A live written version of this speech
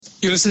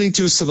You're listening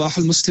to Sabah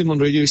al-Muslim on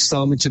Radio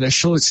Islam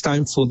International. It's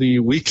time for the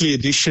weekly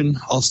edition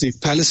of the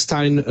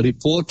Palestine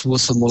Report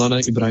with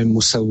Maulana Ibrahim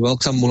Musa.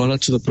 Welcome, Maulana,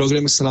 to the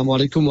program. Assalamu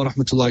alaikum wa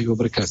rahmatullahi wa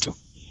barakatuh.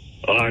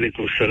 Wa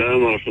alaikum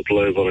assalam wa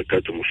rahmatullahi wa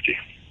barakatuh, Mufti.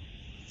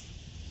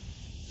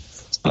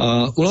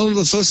 Well,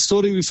 the first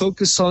story we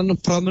focus on, a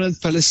prominent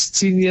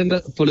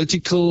Palestinian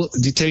political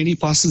detainee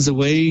passes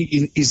away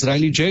in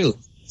Israeli jail.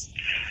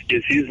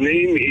 Yes, his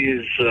name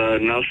is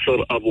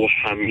Nasser Abu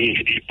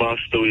Hamid. He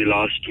passed away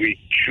last week,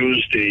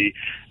 Tuesday,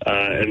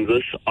 and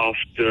this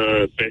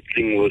after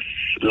battling with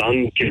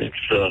lung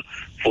cancer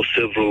for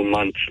several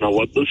months. Now,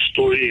 what this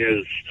story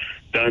has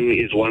done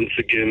is once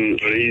again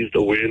raised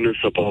awareness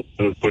about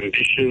the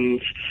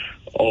conditions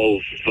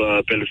of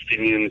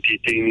Palestinian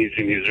detainees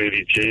in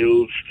Israeli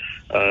jails.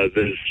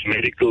 There's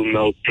medical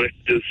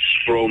malpractice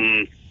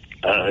from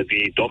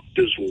the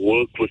doctors who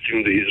work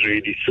within the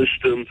Israeli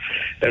system,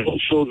 and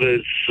also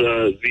there's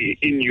the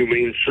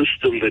inhumane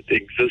system that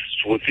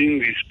exists within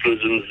these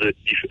prisons that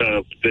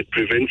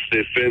prevents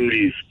their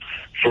families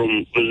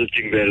from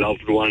visiting their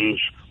loved ones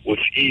with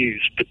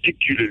ease,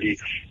 particularly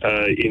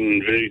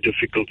in very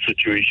difficult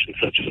situations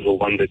such as the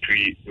one that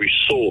we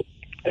saw.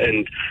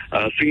 And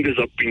fingers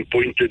are being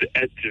pointed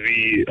at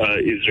the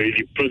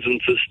Israeli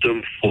prison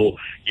system for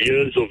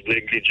years of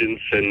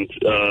negligence and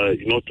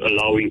not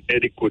allowing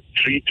adequate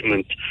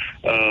treatment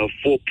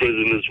for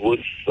prisoners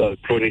with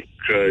chronic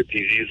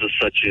diseases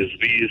such as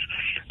these.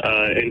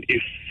 And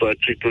if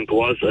treatment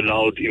was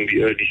allowed in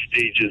the early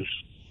stages,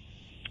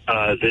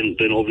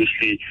 then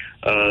obviously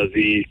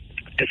the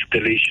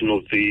escalation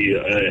of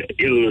the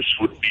illness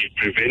would be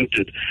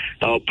prevented.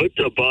 Now, a bit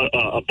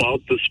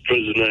about this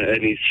prisoner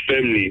and his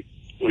family,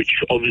 which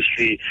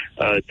obviously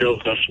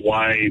tells us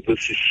why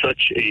this is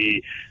such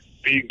a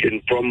big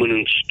and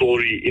prominent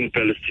story in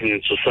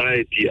Palestinian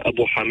society.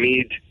 Abu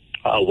Hamid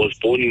was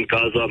born in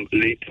Gaza,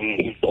 later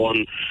moved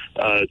on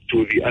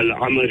to the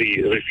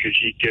Al-Amari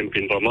refugee camp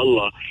in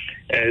Ramallah,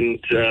 and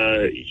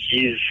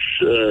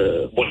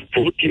what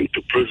brought him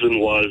to prison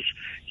was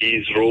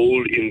his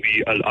role in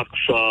the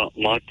Al-Aqsa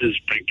Martyrs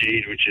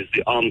Brigade, which is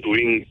the armed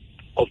wing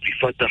of the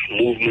Fatah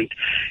movement.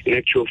 In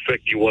actual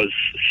fact, he was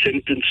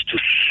sentenced to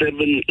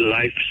 7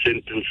 life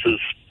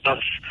sentences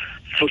plus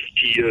 50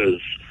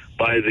 years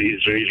by the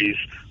Israelis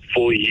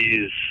for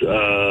his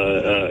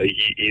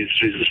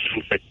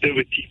resistance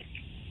activity.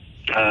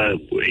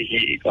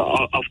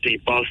 After he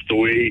passed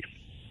away,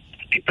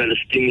 the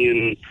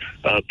Palestinian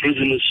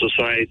Prisoners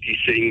Society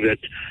saying that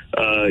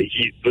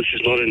this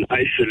is not an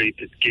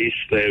isolated case.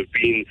 There have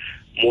been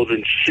more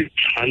than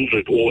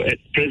 600, or at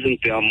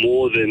present there are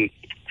more than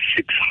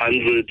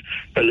 600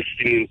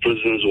 Palestinian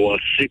prisoners who are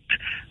sick.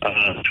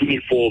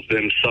 24 of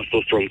them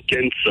suffer from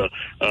cancer.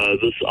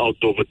 This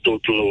out of a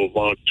total of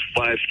about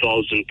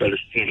 5,000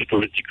 Palestinian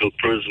political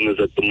prisoners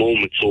at the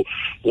moment. So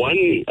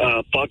one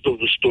part of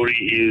the story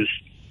is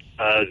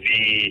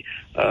the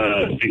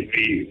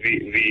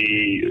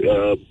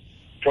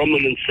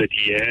prominence that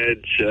he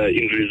had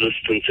in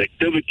resistance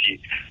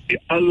activity. The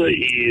other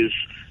is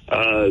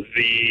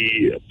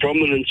the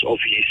prominence of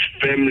his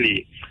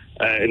family,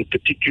 and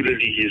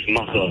particularly his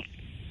mother,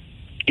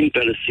 in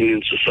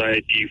Palestinian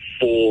society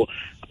for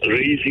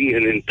raising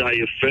an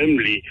entire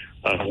family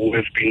who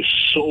have been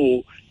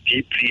so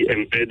deeply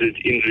embedded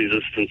in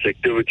resistance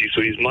activity.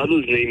 So his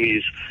mother's name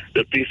is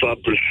Latifa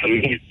Abdul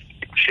Hamid.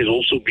 She's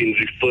also been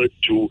referred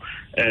to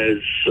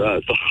as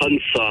the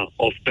Khansa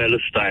of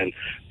Palestine,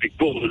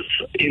 because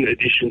in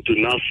addition to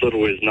Nasser,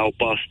 who has now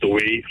passed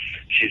away,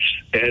 she's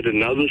had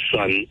another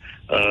son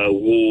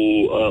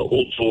who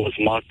also was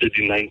martyred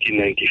in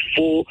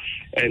 1994,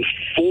 and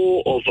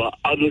 4 of her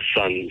other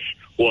sons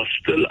who are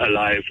still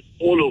alive.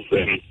 All of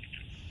them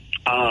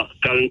are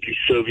currently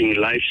serving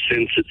life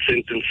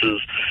sentences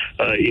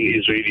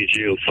in Israeli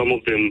jail. Some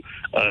of them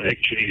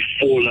actually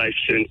 4 life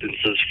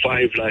sentences,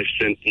 5 life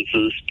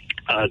sentences.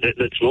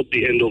 That's not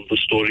the end of the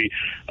story.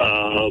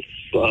 Her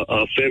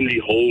family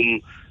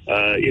home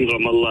in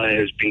Ramallah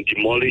has been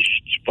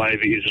demolished by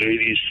the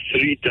Israelis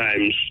 3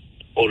 times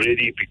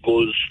already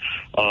because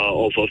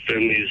of her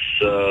family's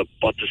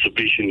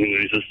participation in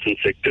resistance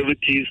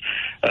activities.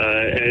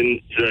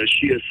 And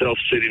she herself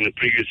said in a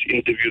previous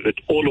interview that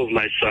all of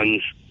my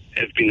sons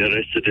have been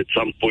arrested at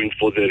some point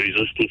for their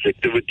resistance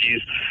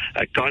activities.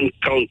 I can't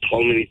count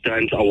how many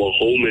times our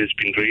home has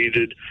been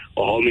raided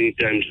or how many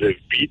times they've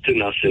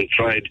beaten us and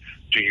tried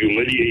to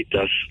humiliate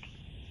us.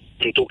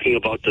 I'm talking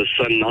about her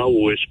son now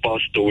who has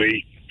passed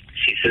away.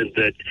 He said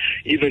that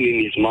even in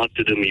his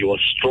martyrdom he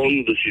was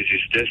strong. This is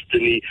his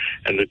destiny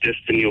and the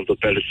destiny of the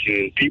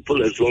Palestinian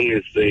people. As long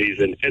as there is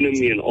an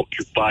enemy and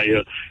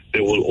occupier,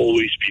 there will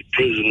always be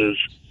prisoners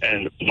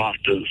and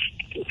martyrs.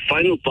 The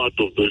final part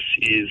of this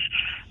is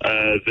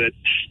that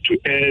to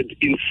add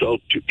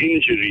insult to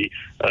injury,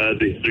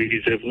 the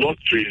Israelis have not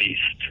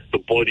released the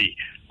body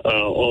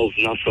of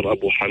Nasser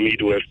Abu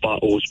Hamid,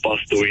 who's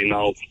passed away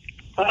now.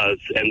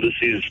 And this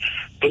is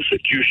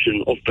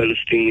persecution of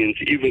Palestinians,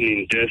 even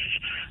in death.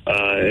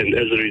 And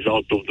as a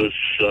result of this,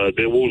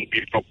 there won't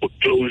be proper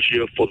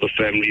closure for the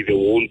family. There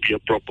won't be a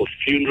proper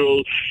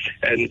funeral.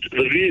 And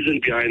the reason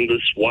behind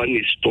this, one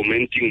is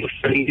tormenting the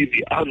family.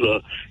 The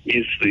other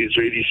is the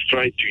Israelis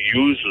try to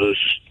use this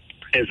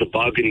as a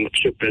bargaining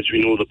chip. As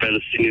we know, the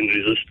Palestinian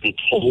resistance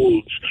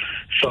holds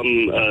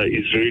some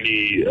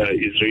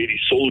Israeli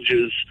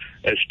soldiers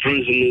as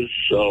prisoners,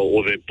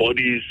 or their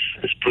bodies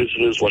as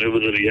prisoners, whatever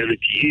the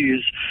reality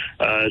is.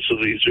 So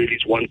the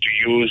Israelis want to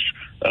use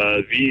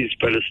these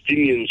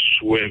Palestinians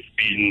who have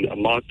been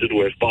martyred,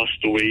 who have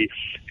passed away,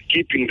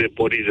 keeping their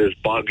bodies as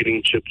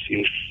bargaining chips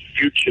in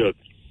future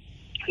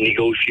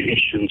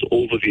negotiations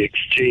over the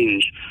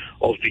exchange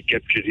of the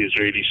captured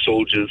Israeli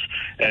soldiers.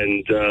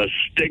 And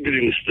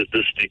staggering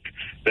statistic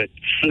that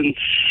since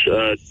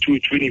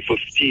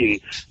 2015,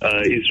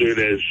 Israel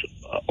has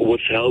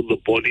withheld the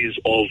bodies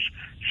of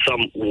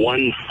some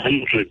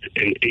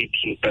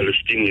 118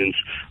 Palestinians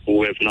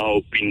who have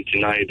now been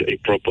denied a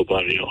proper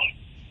burial.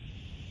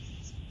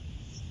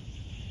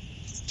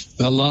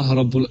 Allah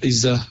Rabbul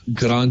Izzah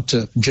grant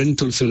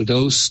gentle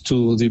firdaus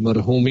to the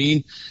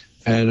marhumin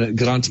and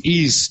grant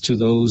ease to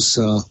those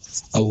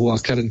who are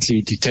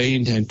currently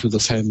detained and to the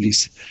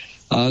families.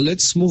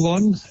 Let's move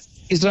on.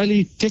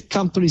 Israeli tech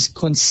companies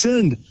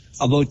concerned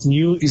about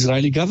new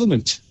Israeli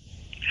government.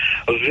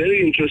 A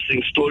very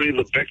interesting story.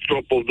 The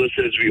backdrop of this,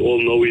 as we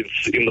all know,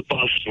 it's in the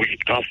past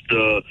week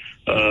after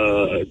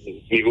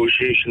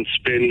negotiations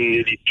spanning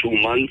nearly 2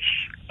 months.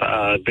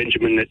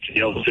 Benjamin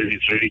Netanyahu said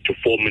he's ready to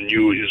form a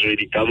new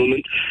Israeli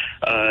government.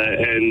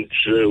 And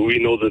we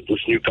know that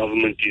this new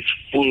government is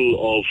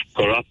full of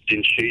corrupt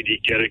and shady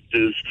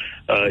characters,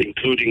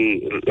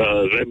 including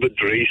rabid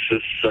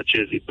racists such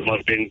as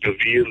Itamar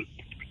Ben-Gvir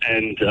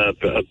and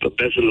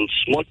Bezalel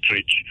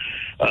Smotrich.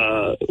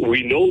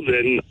 We know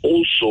then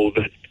also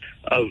that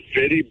a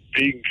very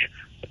big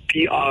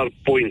PR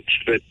point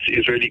that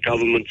Israeli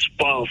governments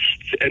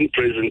past and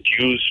present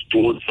use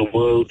towards the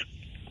world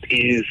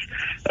is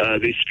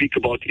they speak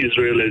about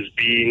Israel as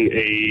being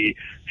a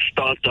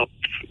startup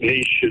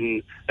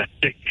nation, a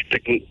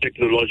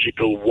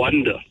technological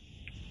wonder.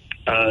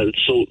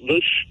 So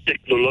this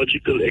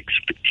technological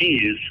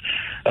expertise,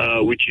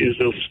 which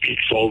Israel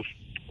speaks of,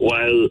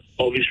 while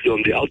obviously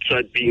on the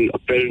outside being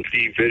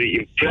apparently very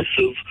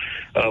impressive,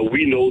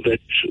 we know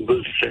that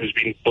this has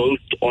been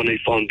built on a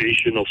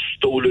foundation of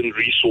stolen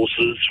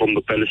resources from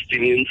the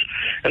Palestinians.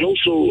 And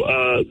also,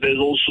 there's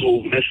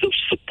also massive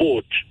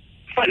support,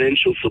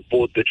 financial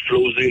support that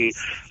flows in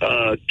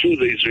to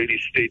the Israeli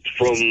state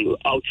from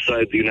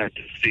outside the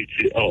United States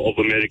of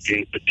America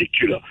in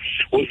particular.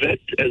 With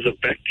that as a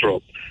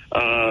backdrop,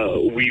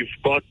 we've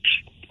got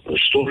a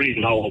story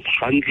now of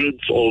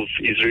hundreds of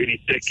Israeli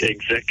tech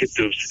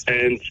executives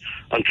and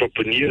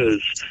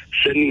entrepreneurs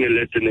sending a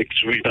letter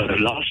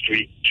last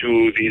week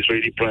to the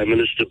Israeli Prime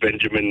Minister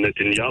Benjamin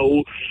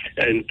Netanyahu,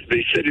 and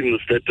they said in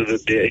this letter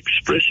that they're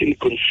expressing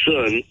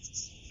concern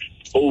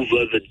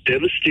over the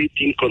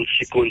devastating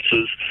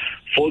consequences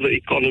for the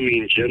economy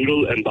in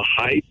general and the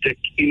high-tech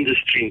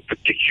industry in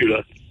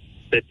particular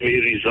that may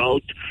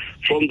result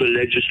from the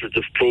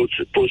legislative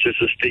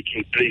processes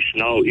taking place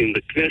now in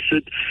the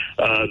Knesset.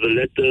 The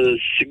letter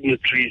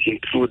signatories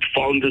include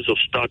founders of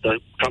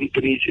startup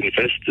companies,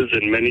 investors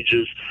and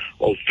managers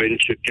of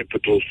venture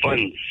capital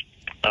funds.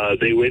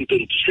 They went on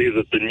to say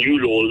that the new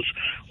laws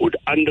would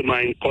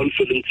undermine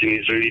confidence in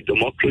Israeli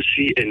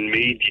democracy and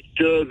may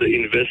deter the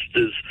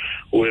investors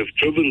who have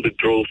driven the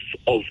growth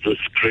of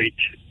this great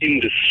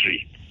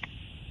industry.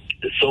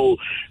 So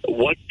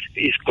what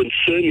is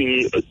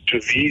concerning to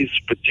these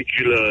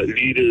particular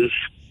leaders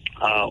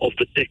of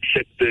the tech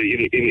sector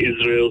in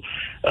Israel,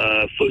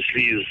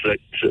 firstly, is that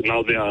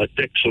now there are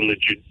attacks on the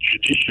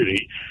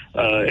judiciary,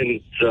 and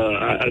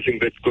I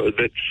think that's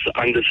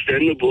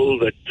understandable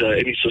that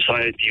any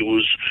society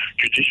whose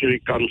judiciary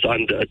comes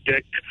under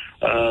attack,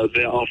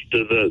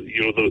 thereafter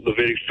the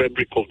very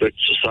fabric of that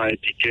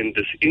society can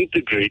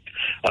disintegrate.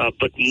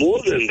 But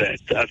more than that,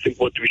 I think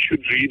what we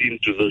should read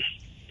into this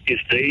is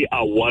they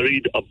are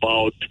worried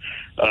about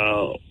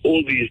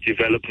all these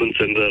developments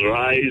and the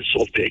rise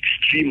of the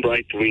extreme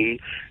right wing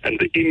and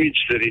the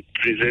image that it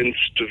presents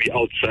to the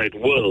outside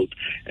world.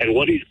 And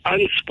what is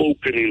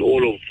unspoken in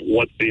all of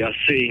what they are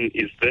saying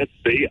is that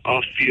they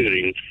are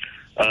fearing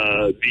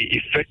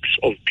the effects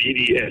of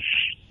BDS,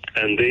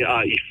 and they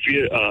are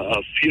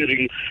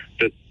fearing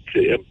that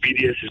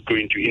BDS is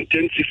going to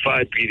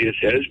intensify. BDS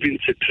has been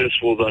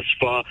successful thus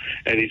far,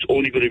 and it's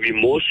only going to be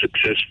more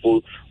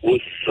successful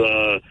with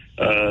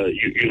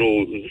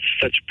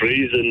such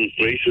brazen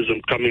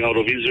racism coming out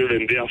of Israel,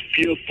 and they are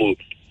fearful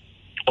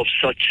of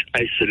such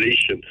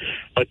isolation.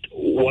 But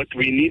what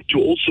we need to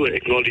also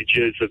acknowledge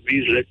is that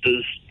these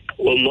letters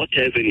will not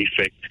have an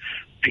effect,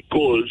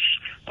 because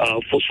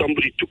for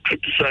somebody to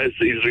criticize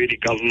the Israeli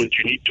government,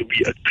 you need to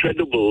be a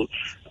credible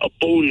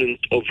opponent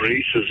of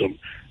racism.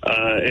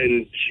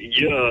 And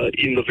here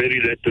in the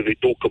very letter they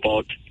talk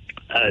about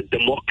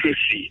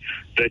democracy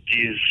that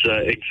is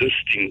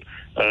existing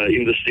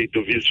in the state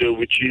of Israel,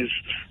 which is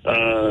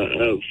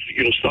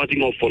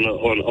starting off on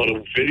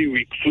a very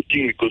weak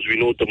footing, because we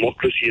know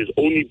democracy has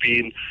only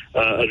been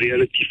a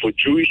reality for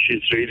Jewish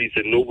Israelis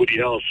and nobody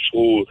else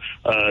who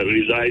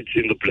resides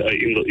in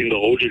the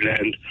Holy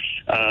Land,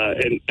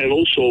 and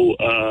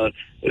also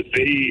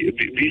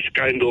these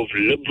kind of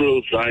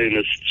liberal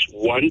Zionists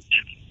want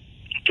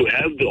to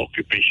have the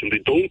occupation. They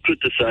don't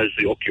criticize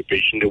the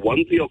occupation. They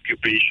want the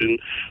occupation,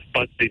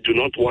 but they do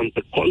not want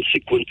the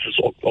consequences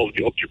of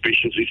the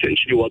occupation. So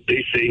essentially what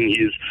they're saying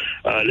is,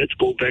 let's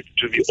go back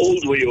to the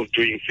old way of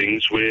doing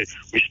things, where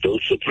we still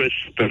suppress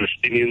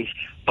Palestinians,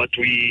 but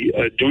we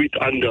do it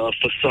under a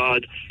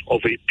facade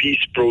of a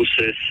peace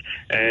process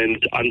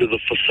and under the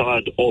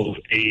facade of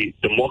a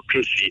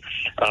democracy.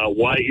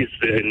 Why is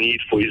there a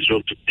need for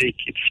Israel to take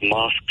its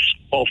masks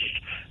off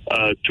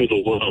to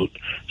the world?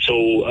 So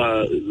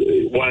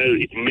while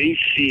it may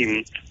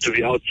seem to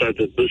the outside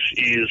that this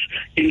is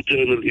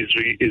internal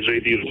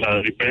Israeli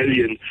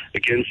rebellion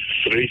against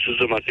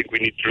racism, I think we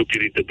need to look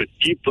at it a bit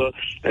deeper,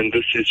 and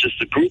this is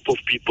just a group of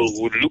people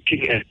who are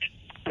looking at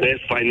their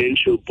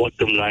financial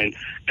bottom line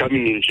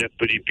coming in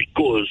jeopardy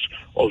because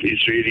of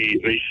Israeli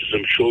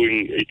racism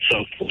showing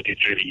itself what it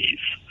really is.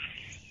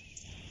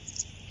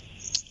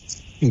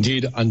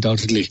 Indeed,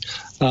 undoubtedly.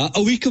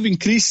 A week of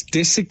increased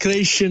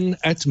desecration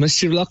at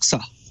Masjid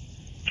Al-Aqsa.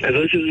 And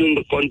this is in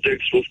the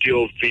context, Mufti,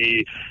 of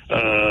the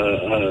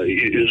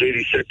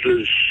Israeli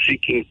settlers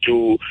seeking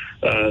to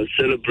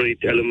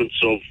celebrate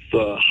elements of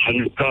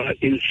Hanukkah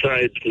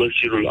inside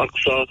Masjid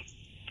Al-Aqsa.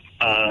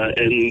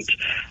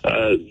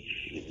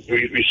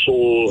 We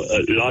saw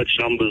large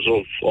numbers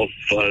of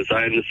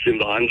Zionists in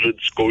the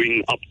hundreds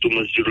going up to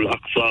Masjid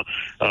Al-Aqsa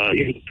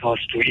in the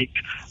past week.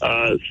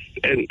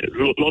 And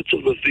lots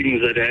of the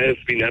things that have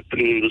been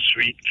happening this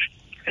week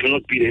have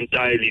not been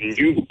entirely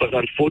new, but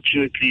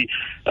unfortunately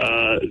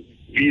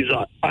these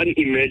are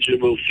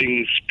unimaginable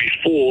things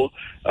before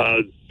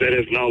that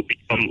have now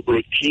become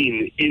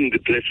routine in the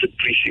blessed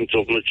precincts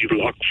of Masjid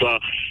Al-Aqsa.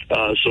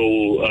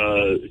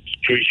 So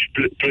Jewish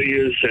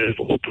prayers have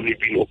openly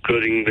been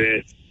occurring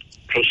there.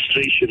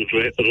 Prostration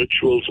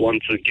rituals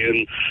once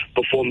again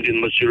performed in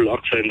Masjid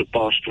Al-Aqsa in the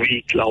past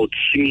week, loud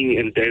singing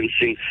and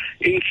dancing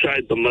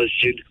inside the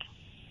masjid.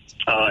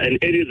 An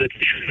area that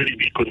we should really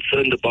be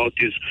concerned about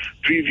is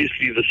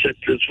previously the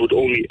settlers would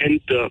only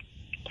enter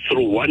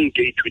through one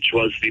gate, which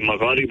was the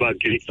Maghariba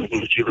gate of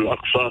Masjid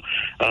Al-Aqsa.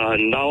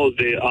 Now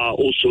they are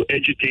also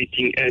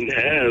agitating and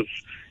have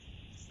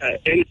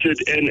entered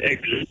and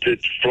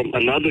exited from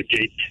another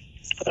gate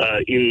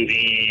in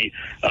the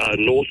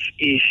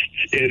northeast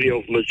area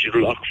of Masjid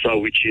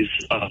Al-Aqsa, which is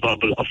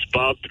Bab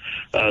al-Asbat.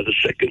 The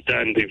second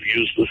time they've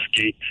used this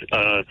gate,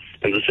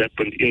 and this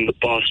happened in the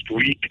past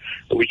week,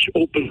 which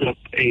opens up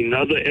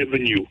another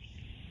avenue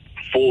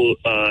for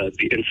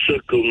the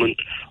encirclement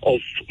of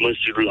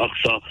Masjid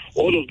Al-Aqsa.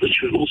 All of this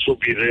should also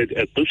be read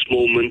at this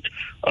moment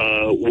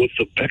with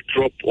the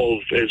backdrop of,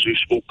 as we've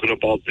spoken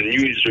about, the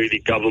new Israeli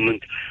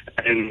government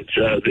and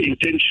the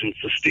intentions,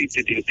 the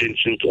stated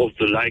intentions of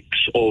the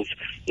likes of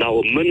now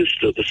a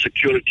minister, the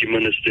security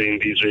minister in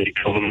the Israeli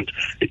government,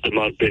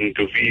 Itamar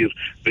Ben-Gvir.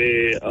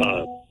 They're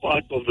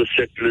part of the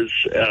settlers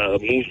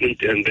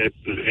movement and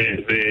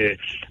their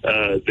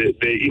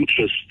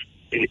interest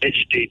in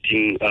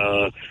agitating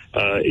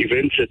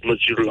events at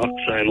Masjid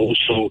Al-Aqsa and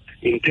also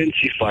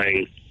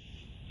intensifying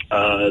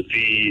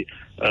the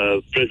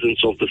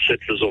presence of the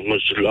settlers of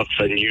Masjid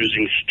Al-Aqsa and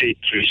using state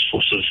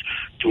resources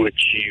to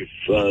achieve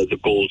the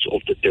goals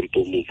of the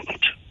temple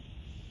movement.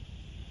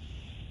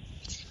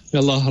 May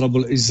Allah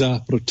Rabbul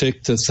Izzah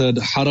protect the third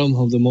haram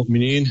of the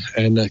mu'mineen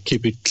and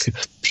keep it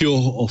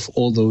pure of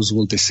all those who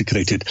will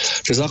desecrate it.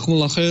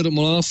 Jazakumullah khair,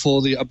 Mulana,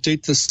 for the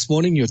update this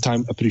morning. Your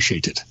time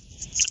appreciated.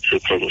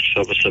 Assalamu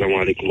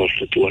alaikum wa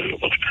rahmatullahi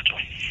wa barakatuh.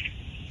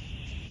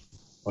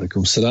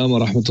 Alaikum salam wa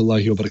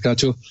rahmatullahi wa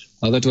barakatuh.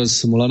 That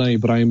was Maulana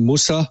Ibrahim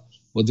Musa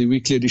with the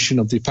weekly edition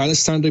of the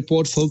Palestine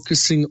Report,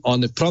 focusing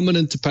on a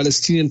prominent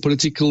Palestinian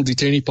political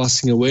detainee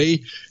passing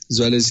away, as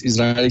well as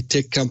Israeli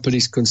tech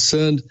companies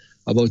concerned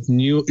about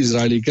new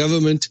Israeli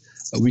government,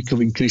 a week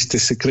of increased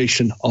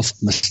desecration of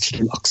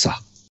Masjid Al-Aqsa.